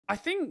I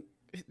think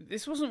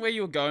this wasn't where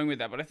you were going with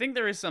that, but I think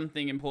there is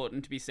something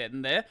important to be said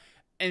in there.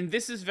 And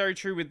this is very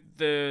true with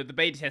the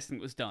beta testing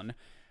that was done.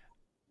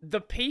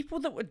 The people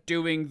that were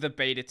doing the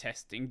beta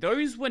testing,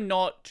 those were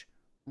not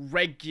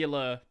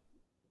regular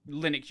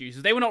Linux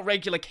users. They were not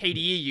regular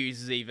KDE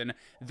users even.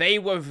 They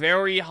were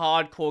very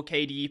hardcore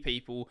KDE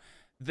people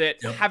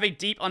that have a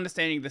deep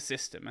understanding of the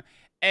system.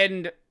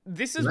 And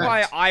this is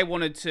why I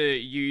wanted to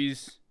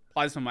use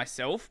Plasma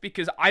myself,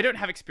 because I don't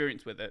have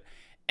experience with it.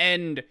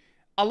 And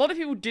a lot of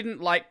people didn't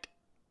like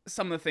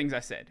some of the things I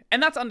said.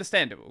 And that's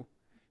understandable.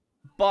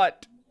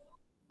 But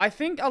I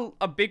think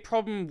a big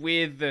problem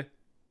with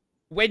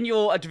when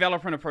you're a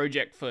developer on a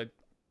project for,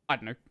 I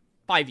don't know,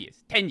 5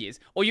 years, 10 years,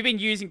 or you've been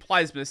using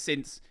Plasma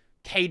since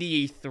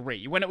KDE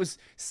 3, when it was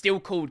still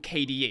called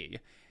KDE,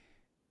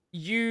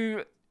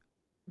 you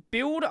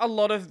build a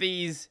lot of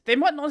these. They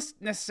might not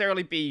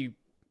necessarily be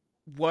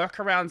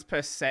workarounds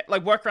per se,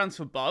 like workarounds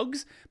for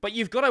bugs, but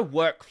you've got a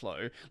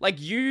workflow. Like,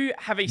 you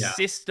have a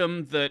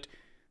system that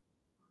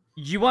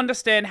you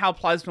understand how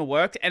Plasma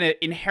worked, and it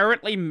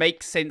inherently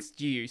makes sense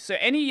to you. So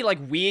any like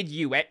weird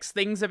UX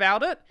things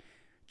about it,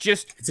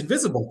 it's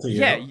invisible to you.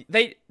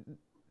 Yeah,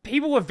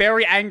 people were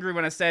very angry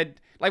when I said,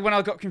 like, when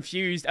I got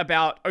confused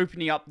about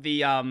opening up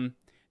the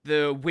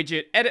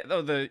widget edit,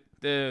 or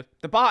the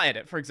bar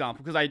edit, for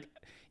example, because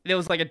there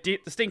was like a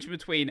distinction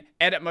between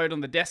edit mode on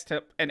the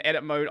desktop and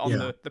edit mode on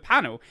the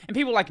panel. And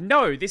people were like,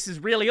 no, this is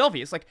really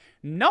obvious. Like,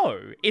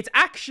 no, it's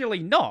actually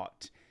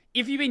not.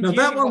 If you've been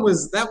that one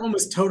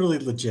was totally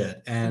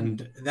legit,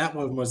 and that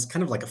one was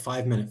kind of like a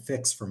 5-minute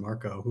fix for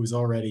Marco, who's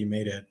already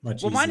made it much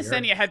easier. Well, my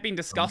understanding, it had been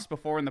discussed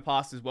before in the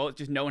past as well. It's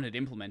just no one had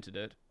implemented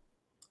it.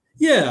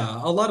 Yeah,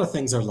 a lot of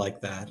things are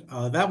like that.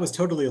 That was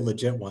totally a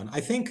legit one.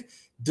 I think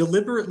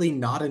deliberately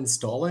not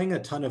installing a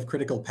ton of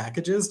critical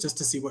packages just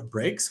to see what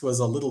breaks was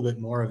a little bit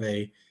more of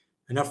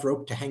enough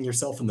rope to hang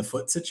yourself in the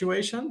foot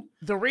situation.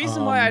 The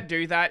reason why I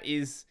do that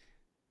is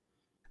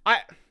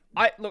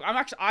look,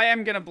 I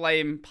am going to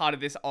blame part of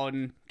this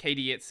on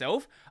KDE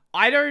itself.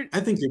 I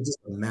think you're just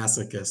a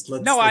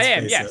masochist. I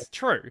am. Yes,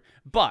 true.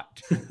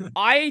 But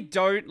I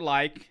don't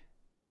like,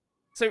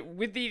 so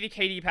with the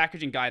KDE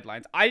packaging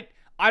guidelines, I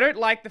don't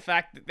like the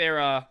fact that there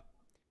are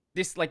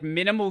this like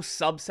minimal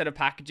subset of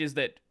packages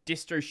that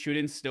distros should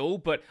install,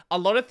 but a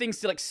lot of things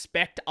still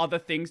expect other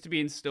things to be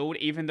installed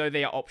even though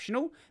they are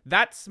optional.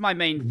 That's my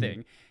main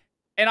thing.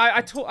 And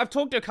I've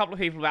talked to a couple of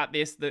people about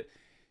this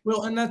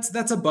well, and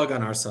that's a bug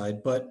on our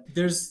side, but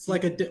there's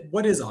like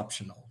what is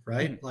optional,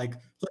 right? Like,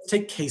 let's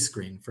take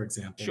K-Screen, for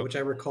example, which I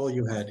recall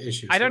you had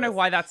issues I don't know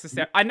why that's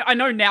I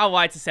know now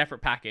why it's a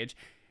separate package.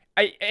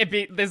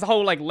 There's a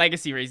whole like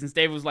legacy reasons.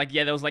 Dave was like,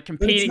 yeah, there was like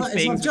competing things.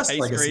 It's not just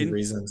legacy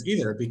reasons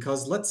either,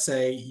 because let's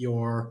say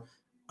you're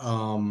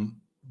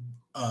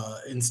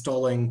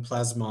installing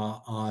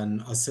Plasma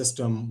on a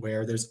system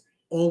where there's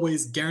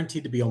always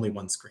guaranteed to be only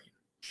one screen.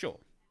 Sure.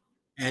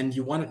 And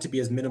you want it to be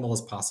as minimal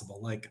as possible.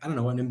 Like, I don't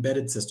know, an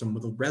embedded system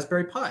with a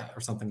Raspberry Pi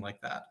or something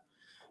like that.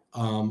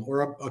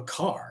 Or a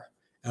car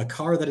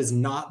that is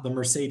not the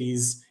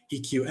Mercedes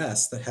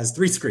EQS that has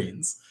 3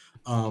 screens.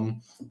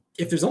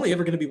 If there's only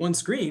ever going to be one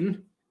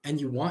screen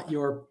and you want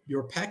your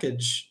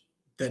package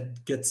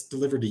that gets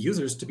delivered to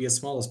users to be as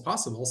small as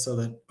possible so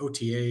that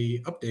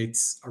OTA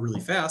updates are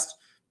really fast,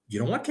 you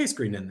don't want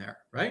K-Screen in there,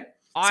 right?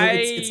 So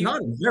it's not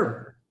an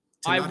error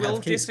to not have K-Screen. I will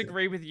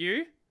disagree with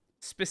you,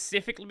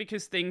 specifically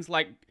because things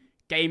like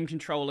game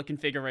controller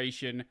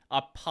configuration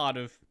are part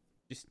of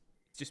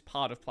just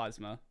part of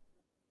Plasma.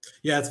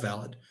 Yeah, it's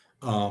valid.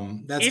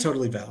 That's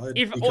totally valid.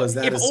 If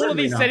all of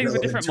these settings are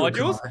different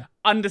modules,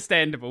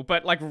 understandable.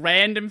 But like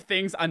random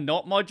things are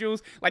not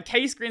modules. Like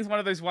K-Screen's one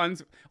of those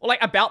ones, or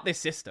like about this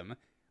system.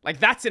 Like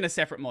that's in a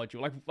separate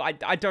module.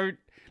 Like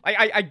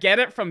I get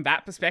it from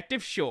that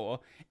perspective,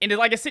 sure. In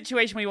like a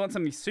situation where you want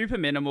something super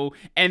minimal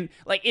and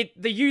like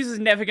the user's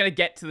never going to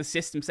get to the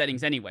system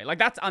settings anyway. Like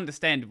that's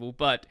understandable,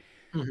 but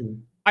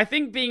I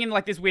think being in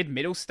like this weird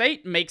middle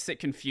state makes it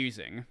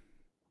confusing.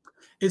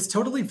 It's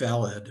totally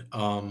valid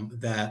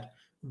that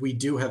we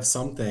do have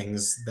some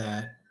things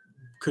that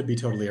could be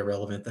totally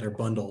irrelevant that are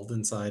bundled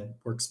inside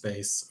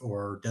Workspace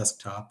or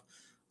desktop.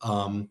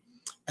 And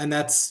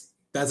that's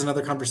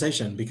another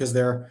conversation, because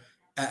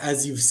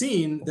as you've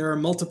seen, there are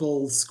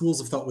multiple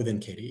schools of thought within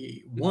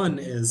KDE. One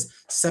is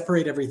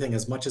separate everything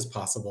as much as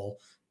possible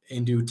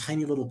into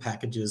tiny little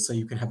packages so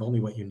you can have only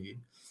what you need.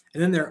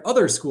 And then there are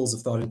other schools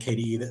of thought in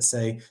KDE that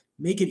say,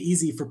 make it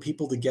easy for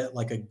people to get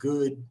like a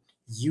good,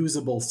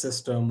 usable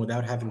system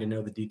without having to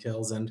know the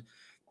details. And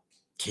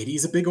KDE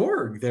is a big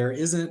org. There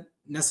isn't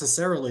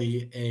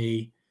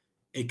necessarily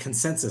a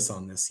consensus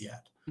on this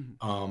yet.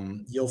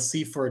 You'll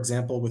see, for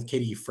example, with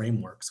KDE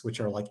frameworks, which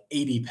are like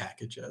 80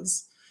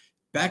 packages.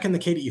 Back in the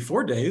KDE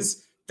 4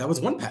 days, that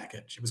was one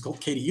package. It was called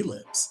KDE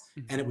libs,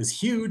 and it was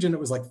huge, and it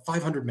was like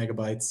 500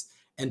 megabytes.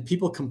 And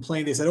people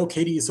complained. They said, oh,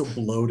 KDE is so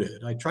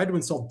bloated. I tried to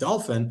install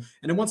Dolphin,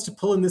 and it wants to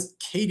pull in this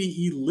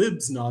KDE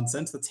libs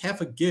nonsense that's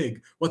half a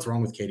gig. What's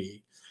wrong with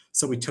KDE?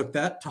 So we took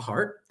that to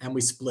heart, and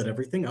we split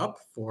everything up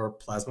for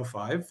Plasma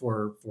 5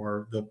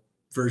 for the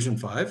version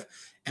 5,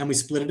 and we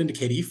split it into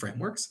KDE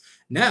frameworks.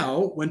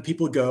 Now, when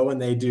people go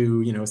and they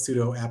do,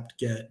 sudo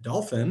apt-get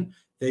dolphin,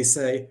 they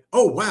say,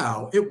 oh,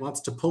 wow, it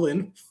wants to pull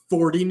in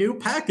 40 new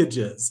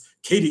packages.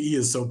 KDE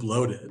is so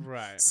bloated.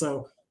 Right.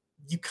 So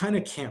you kind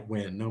of can't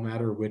win no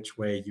matter which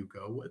way you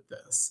go with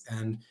this.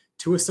 And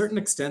to a certain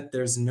extent,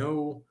 there's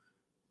no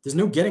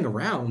getting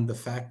around the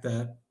fact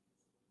that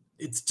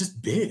it's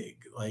just big.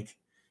 Like,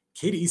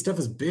 KDE stuff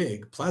is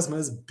big. Plasma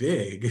is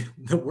big.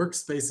 The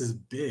workspace is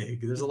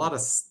big. There's a lot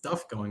of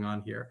stuff going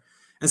on here.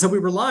 And so we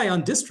rely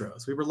on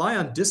distros. We rely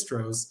on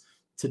distros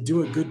to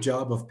do a good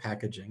job of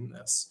packaging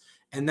this.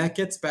 And that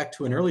gets back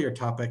to an earlier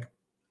topic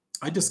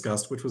I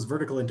discussed, which was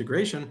vertical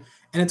integration.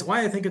 And it's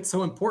why I think it's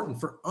so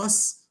important for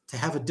us to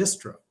have a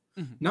distro,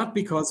 not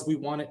because we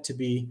want it to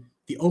be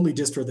the only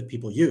distro that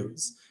people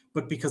use,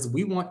 but because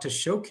we want to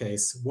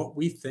showcase what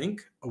we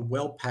think a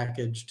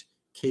well-packaged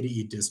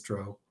KDE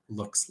distro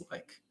looks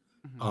like.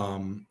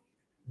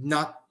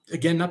 Not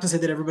to say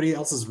that everybody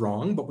else is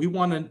wrong, but we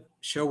want to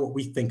show what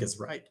we think is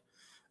right,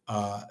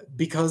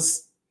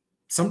 because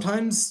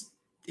sometimes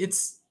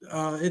it's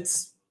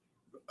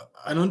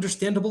an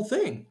understandable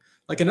thing.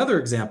 Like another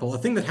example, a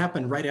thing that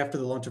happened right after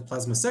the launch of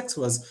Plasma 6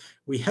 was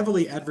we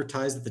heavily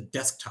advertised that the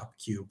desktop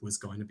cube was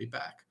going to be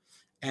back,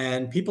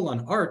 and people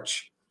on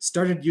Arch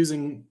started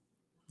using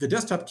the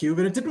desktop cube,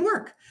 and it didn't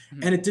work.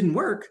 And it didn't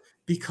work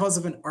because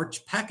of an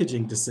Arch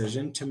packaging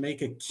decision to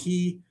make a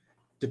key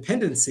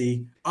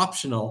dependency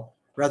optional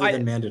rather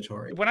than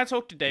mandatory. When I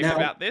talked to David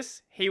about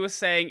this, he was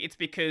saying it's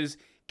because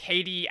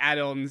KDE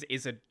add-ons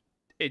is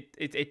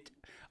it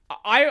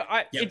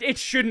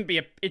shouldn't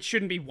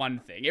be one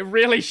thing. It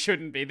really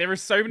shouldn't be. There are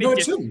so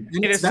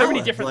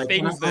many different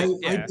things I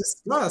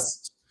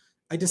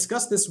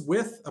discussed this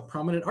with a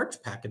prominent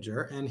Arch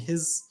packager, and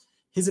his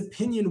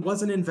opinion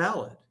wasn't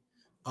invalid.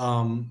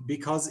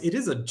 Because it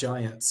is a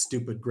giant,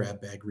 stupid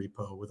grab bag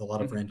repo with a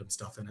lot of random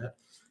stuff in it.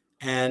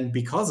 And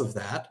because of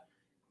that,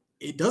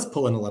 it does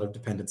pull in a lot of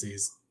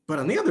dependencies. But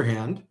on the other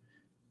hand,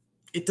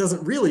 it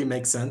doesn't really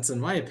make sense, in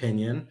my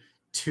opinion,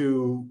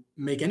 to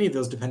make any of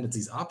those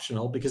dependencies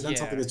optional, because then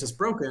something is just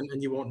broken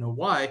and you won't know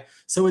why.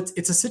 So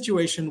it's a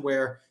situation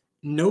where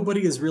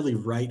nobody is really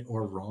right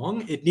or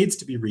wrong. It needs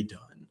to be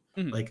redone.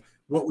 Like,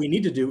 what we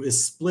need to do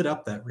is split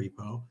up that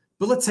repo.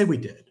 But let's say we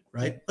did,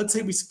 right? Let's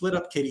say we split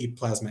up KDE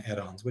Plasma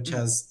add-ons, which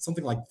has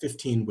something like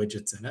 15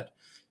 widgets in it.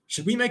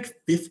 Should we make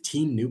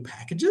 15 new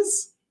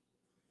packages?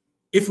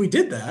 If we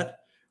did that,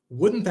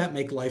 wouldn't that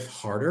make life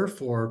harder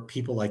for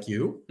people like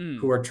you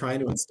who are trying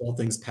to install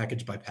things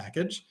package by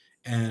package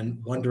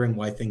and wondering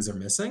why things are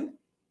missing?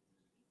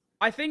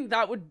 I think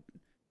that would...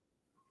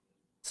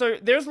 So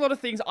there's a lot of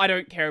things I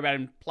don't care about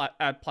in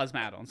Plasma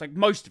add-ons, like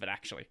most of it,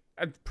 actually.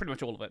 Pretty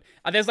much all of it.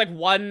 There's like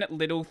one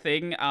little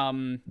thing,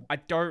 I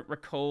don't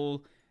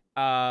recall,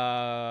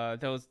 I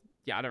don't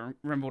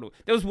remember what it was.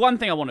 There was one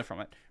thing I wanted from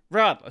it.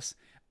 Regardless,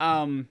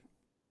 I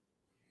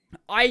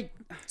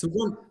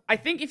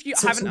think if you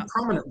have some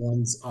prominent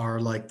ones are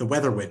like the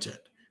weather widget,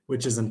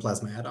 which is in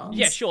Plasma add-ons.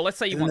 Yeah, sure. Let's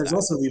say you want that. There's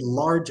also the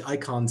large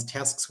icons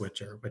task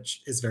switcher,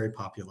 which is very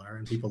popular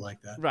and people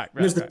like that. Right.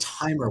 There's the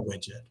timer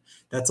widget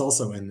that's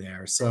also in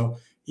there. So,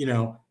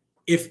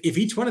 if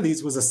each one of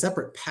these was a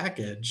separate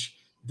package,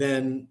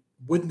 then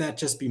wouldn't that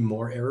just be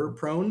more error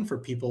prone for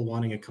people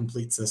wanting a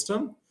complete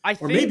system?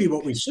 Or maybe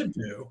what we should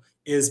do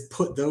is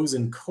put those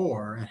in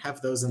core and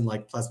have those in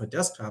like Plasma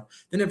Desktop.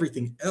 Then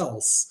everything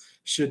else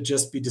should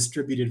just be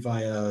distributed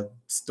via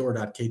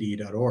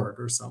store.kde.org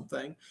or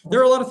something. There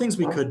are a lot of things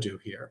we could do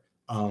here,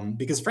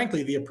 because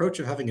frankly, the approach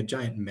of having a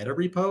giant meta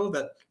repo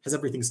that has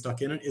everything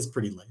stuck in it is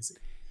pretty lazy.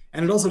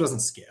 And it also doesn't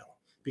scale,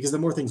 because the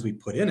more things we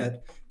put in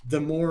it, the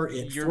more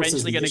you're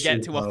eventually going to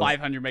get to a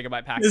 500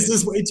 megabyte package. This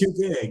is way too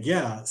big.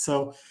 Yeah.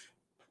 So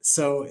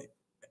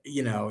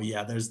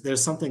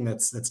there's something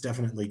that's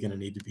definitely going to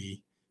need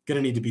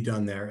to be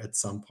done there at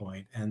some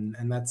point. And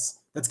that's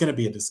going to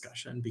be a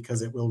discussion,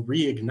 because it will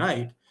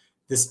reignite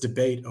this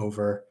debate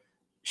over,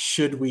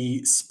 should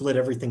we split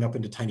everything up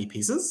into tiny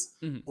pieces,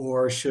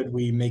 or should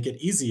we make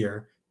it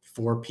easier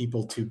for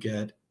people to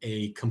get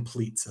a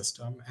complete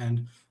system?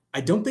 And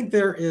I don't think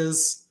there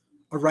is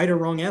a right or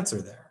wrong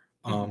answer there.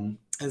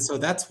 And so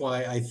that's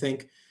why I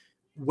think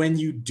when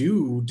you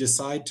do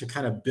decide to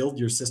kind of build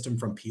your system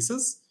from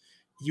pieces,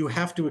 you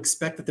have to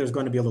expect that there's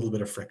going to be a little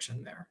bit of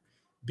friction there,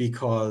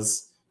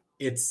 because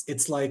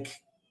it's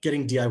like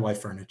getting DIY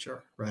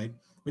furniture, right?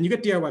 When you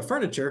get DIY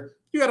furniture,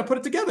 you got to put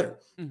it together,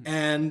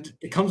 and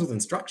it comes with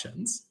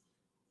instructions.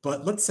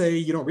 But let's say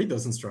you don't read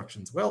those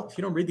instructions. Well, if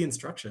you don't read the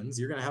instructions,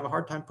 you're going to have a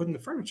hard time putting the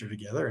furniture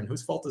together. And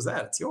whose fault is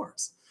that? It's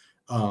yours.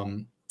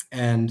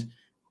 And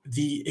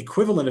the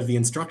equivalent of the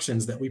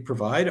instructions that we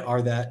provide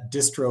are that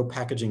distro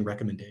packaging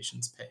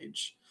recommendations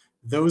page.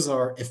 Those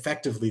are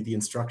effectively the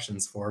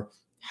instructions for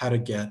how to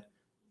get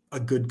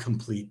a good,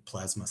 complete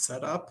Plasma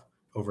setup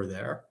over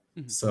there.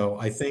 So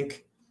I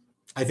think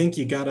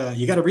you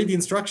gotta read the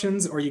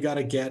instructions, or you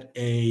gotta get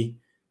an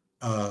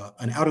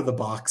out of the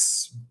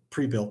box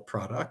pre-built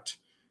product,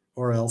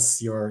 or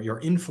else you're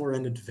in for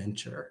an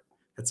adventure,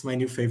 That's my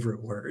new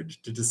favorite word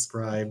to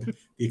describe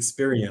the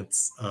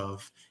experience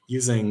of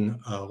using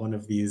one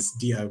of these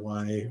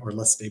DIY or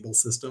less stable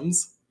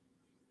systems.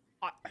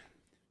 I,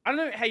 I don't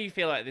know how you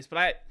feel like this,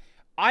 but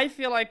I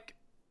feel like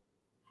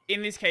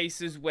in these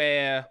cases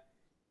where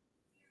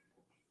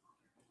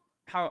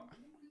how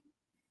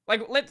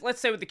like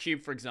let's say with the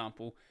cube for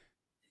example,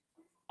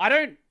 I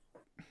don't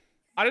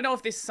I don't know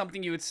if this is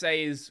something you would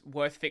say is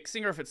worth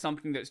fixing or if it's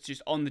something that's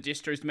just on the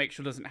distros to make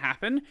sure it doesn't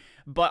happen,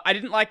 but I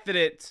didn't like that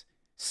it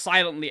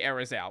silently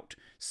errors out.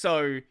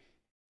 So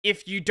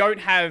if you don't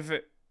have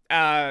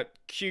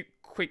cute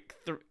quick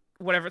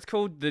whatever it's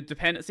called, the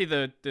dependency,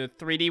 the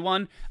 3D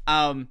one,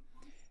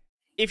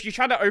 if you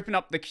try to open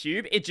up the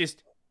cube, it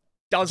just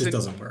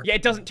doesn't work. Yeah,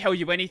 it doesn't tell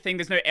you anything.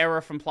 There's no error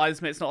from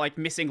Plasma. It's not like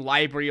missing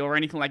library or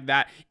anything like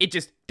that. It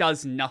just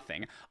does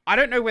nothing. I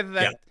don't know whether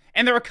that... Yeah.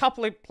 And there are a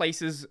couple of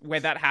places where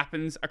that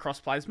happens across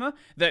Plasma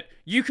that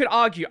you could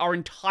argue are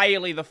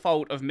entirely the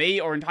fault of me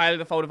or entirely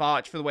the fault of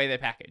Arch for the way they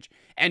package.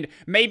 And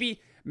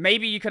maybe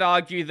you could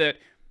argue that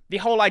the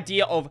whole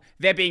idea of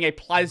there being a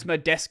Plasma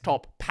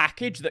desktop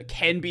package that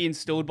can be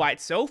installed by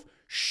itself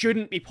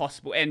shouldn't be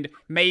possible. And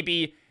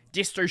maybe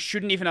distros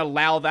shouldn't even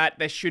allow that.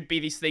 There should be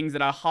these things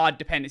that are hard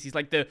dependencies,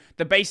 like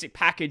the basic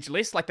package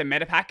list, like the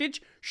meta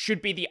package, should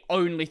be the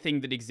only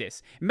thing that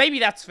exists. Maybe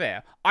that's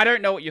fair. I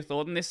don't know what your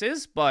thought on this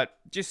is, but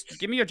just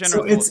give me your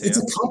general thoughts. So it's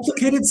a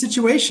complicated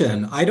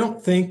situation. I don't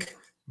think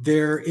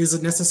there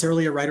is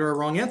necessarily a right or a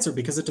wrong answer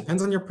because it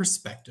depends on your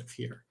perspective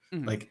here.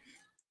 Mm-hmm. Like,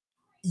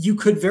 you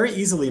could very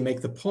easily make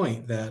the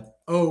point that,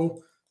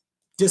 oh,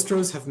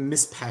 distros have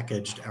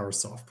mispackaged our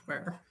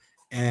software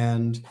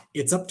and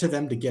it's up to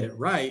them to get it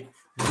right.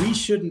 We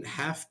shouldn't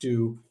have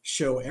to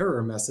show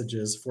error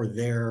messages for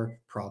their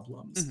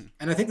problems. Mm-hmm.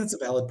 And I think that's a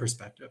valid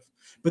perspective.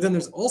 But then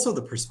there's also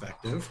the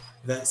perspective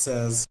that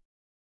says,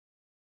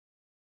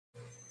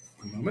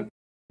 one moment.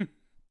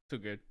 So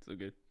good, so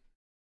good.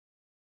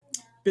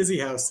 Busy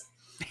house.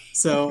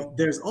 So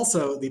there's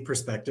also the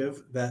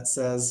perspective that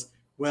says,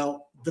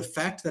 well, the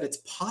fact that it's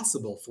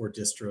possible for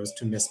distros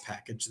to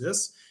mispackage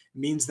this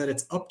means that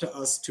it's up to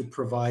us to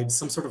provide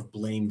some sort of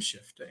blame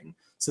shifting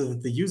so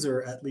that the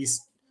user, at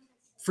least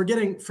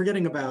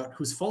forgetting about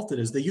whose fault it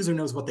is, the user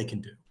knows what they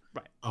can do.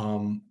 Right.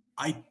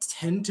 I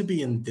tend to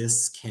be in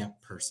this camp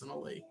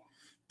personally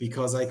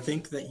because I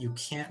think that you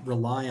can't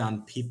rely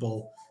on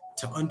people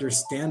to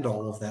understand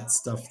all of that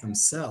stuff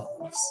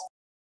themselves.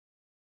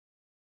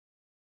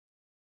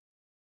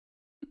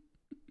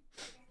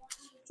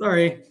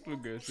 Sorry. We're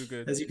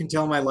good. As you can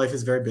tell, my life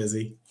is very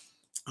busy.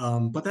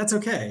 But that's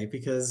okay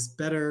because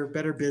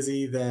better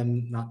busy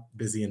than not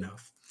busy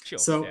enough. Sure.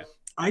 So yeah.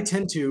 I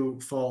tend to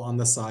fall on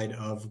the side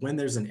of when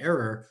there's an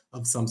error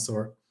of some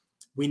sort,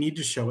 we need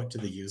to show it to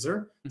the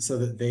user so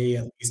that they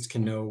at least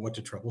can know what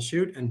to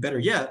troubleshoot. And better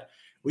yet,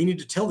 we need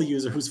to tell the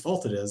user whose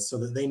fault it is so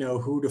that they know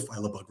who to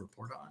file a bug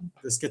report on.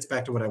 This gets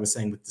back to what I was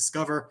saying with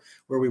Discover,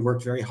 where we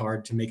worked very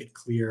hard to make it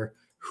clear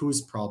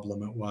whose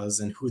problem it was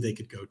and who they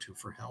could go to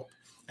for help.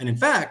 And in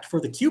fact, for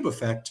the cube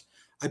effect,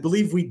 I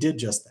believe we did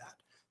just that.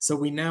 So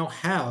we now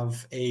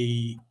have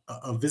a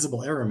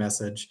visible error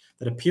message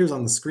that appears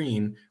on the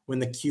screen when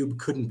the cube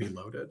couldn't be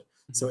loaded.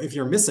 So if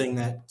you're missing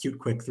that cute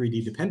quick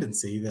 3D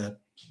dependency that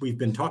we've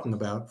been talking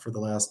about for the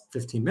last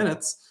 15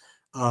 minutes,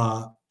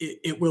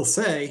 it will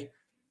say,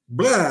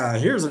 blah,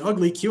 here's an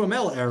ugly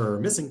QML error,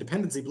 missing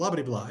dependency, blah,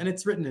 blah, blah. And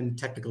it's written in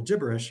technical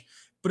gibberish,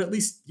 but at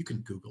least you can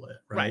Google it,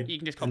 right? Right, you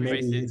can just copy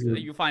paste it.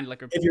 You'll find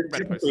like a... If you're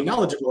technically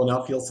knowledgeable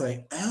enough, you'll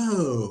say,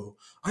 oh,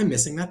 I'm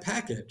missing that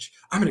package.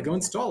 I'm going to go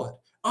install it.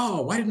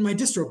 Oh, why didn't my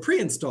distro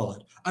pre-install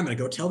it? I'm going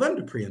to go tell them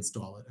to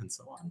pre-install it, and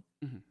so on.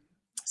 Mm-hmm.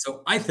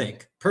 So I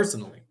think,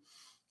 personally,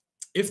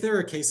 if there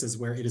are cases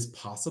where it is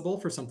possible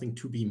for something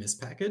to be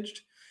mispackaged,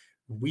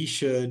 we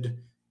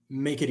should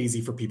make it easy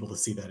for people to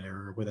see that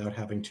error without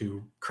having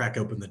to crack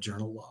open the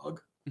journal log.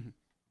 Mm-hmm.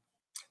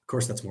 Of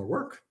course, that's more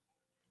work.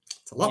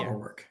 It's a lot more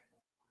work.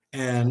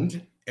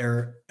 And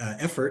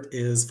effort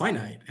is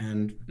finite,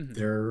 and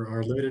there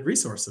are limited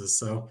resources.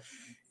 So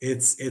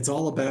it's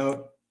all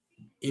about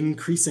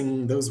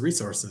increasing those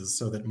resources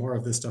so that more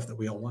of this stuff that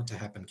we all want to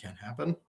happen can happen.